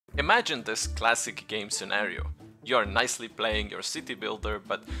Imagine this classic game scenario. You are nicely playing your city builder,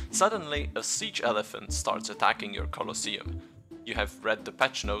 but suddenly a siege elephant starts attacking your Colosseum. You have read the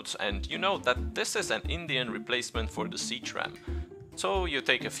patch notes and you know that this is an Indian replacement for the siege ram. So you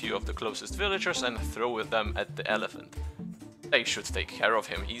take a few of the closest villagers and throw them at the elephant. They should take care of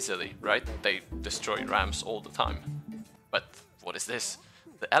him easily, right? They destroy rams all the time. But what is this?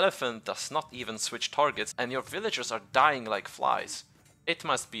 The elephant does not even switch targets and your villagers are dying like flies. It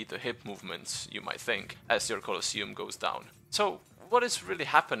must be the hip movements, you might think, as your Colosseum goes down. So, what is really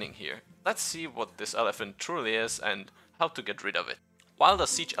happening here? Let's see what this elephant truly is and how to get rid of it. While the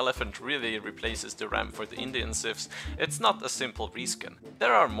siege elephant really replaces the ram for the Indian civs, it's not a simple reskin.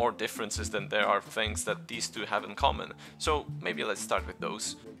 There are more differences than there are things that these two have in common, so maybe let's start with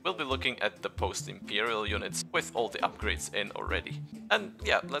those. We'll be looking at the post-imperial units with all the upgrades in already. And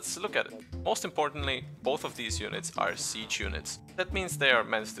yeah, let's look at it. Most importantly, both of these units are siege units. That means they are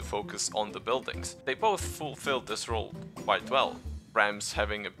meant to focus on the buildings. They both fulfill this role quite well. Rams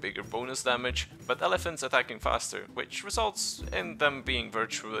having a bigger bonus damage, but elephants attacking faster, which results in them being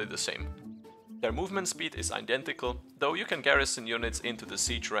virtually the same. Their movement speed is identical, though you can garrison units into the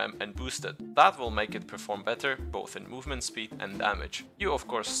siege ram and boost it. That will make it perform better, both in movement speed and damage. You of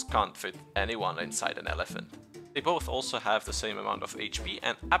course can't fit anyone inside an elephant. They both also have the same amount of HP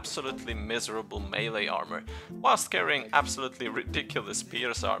and absolutely miserable melee armor, whilst carrying absolutely ridiculous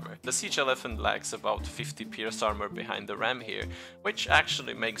pierce armor. The siege elephant lacks about 50 pierce armor behind the ram here, which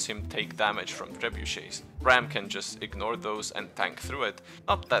actually makes him take damage from trebuchets. Ram can just ignore those and tank through it,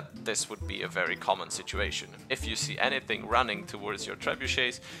 not that this would be a very common situation. If you see anything running towards your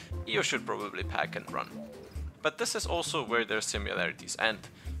trebuchets, you should probably pack and run. But this is also where their similarities end.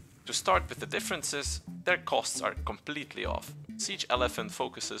 To start with the differences, their costs are completely off. Siege Elephant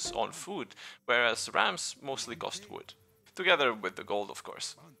focuses on food, whereas Rams mostly cost wood. Together with the gold, of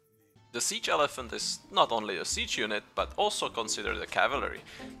course. The Siege Elephant is not only a siege unit, but also considered a cavalry.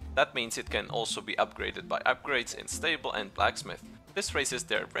 That means it can also be upgraded by upgrades in Stable and Blacksmith. This raises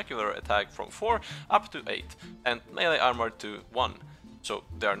their regular attack from 4 up to 8, and melee armor to 1, so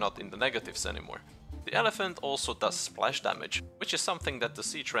they are not in the negatives anymore. The elephant also does splash damage, which is something that the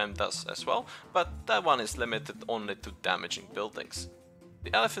siege ram does as well, but that one is limited only to damaging buildings.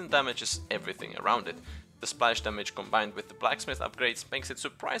 The elephant damages everything around it. The splash damage combined with the blacksmith upgrades makes it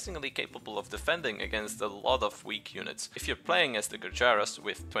surprisingly capable of defending against a lot of weak units. If you're playing as the Gujaras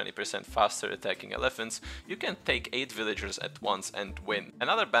with 20% faster attacking elephants, you can take 8 villagers at once and win.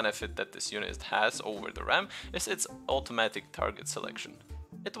 Another benefit that this unit has over the ram is its automatic target selection.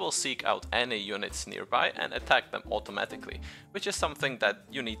 It will seek out any units nearby and attack them automatically, which is something that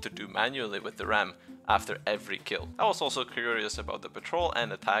you need to do manually with the ram after every kill. I was also curious about the patrol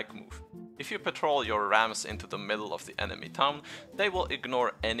and attack move. If you patrol your rams into the middle of the enemy town, they will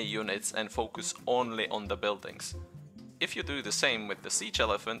ignore any units and focus only on the buildings. If you do the same with the siege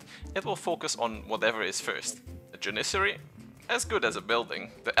elephant, it will focus on whatever is first. A janissary? As good as a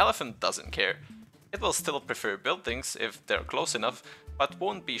building, the elephant doesn't care. It will still prefer buildings if they're close enough, but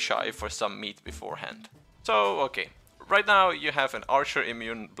won't be shy for some meat beforehand. So okay, right now you have an archer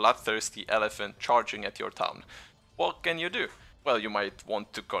immune bloodthirsty elephant charging at your town. What can you do? Well, you might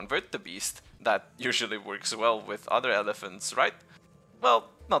want to convert the beast. That usually works well with other elephants, right? Well,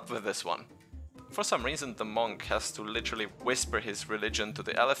 not with this one. For some reason the monk has to literally whisper his religion to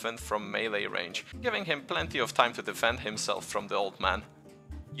the elephant from melee range, giving him plenty of time to defend himself from the old man.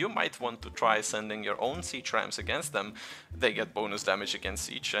 You might want to try sending your own siege rams against them. They get bonus damage against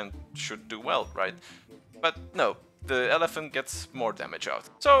siege and should do well, right? But no, the elephant gets more damage out.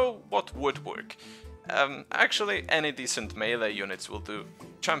 So what would work? Actually, any decent melee units will do.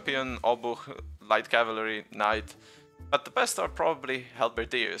 Champion, obuch, light cavalry, knight. But the best are probably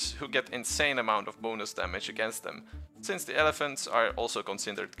halberdiers, who get insane amount of bonus damage against them, since the elephants are also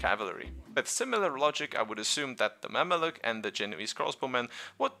considered cavalry. With similar logic, I would assume that the Mameluke and the Genoese crossbowmen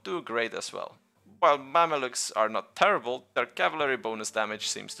would do great as well. While Mamelukes are not terrible, their cavalry bonus damage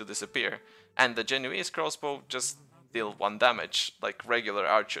seems to disappear, and the Genoese crossbow just deal 1 damage, like regular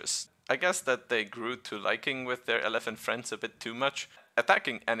archers. I guess that they grew to liking with their elephant friends a bit too much.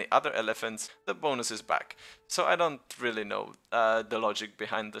 Attacking any other elephants, the bonus is back, so I don't really know the logic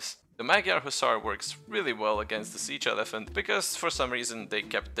behind this. The Magyar Hussar works really well against the siege elephant because for some reason they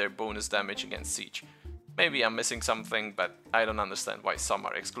kept their bonus damage against siege. Maybe I'm missing something, but I don't understand why some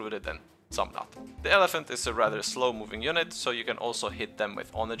are excluded and some not. The elephant is a rather slow moving unit, so you can also hit them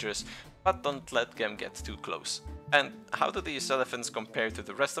with onagers, but don't let them get too close. And how do these elephants compare to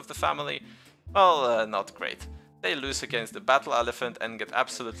the rest of the family? Well, not great. They lose against the battle elephant and get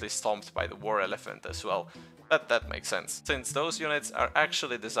absolutely stomped by the war elephant as well. But that makes sense, since those units are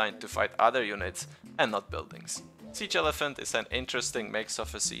actually designed to fight other units and not buildings. Siege Elephant is an interesting mix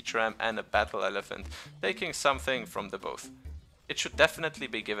of a siege ram and a battle elephant, taking something from the both. It should definitely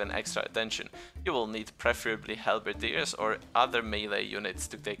be given extra attention. You will need preferably halberdiers or other melee units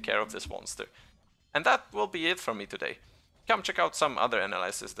to take care of this monster. And that will be it from me today. Come check out some other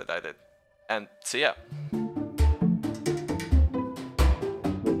analysis that I did. And see ya!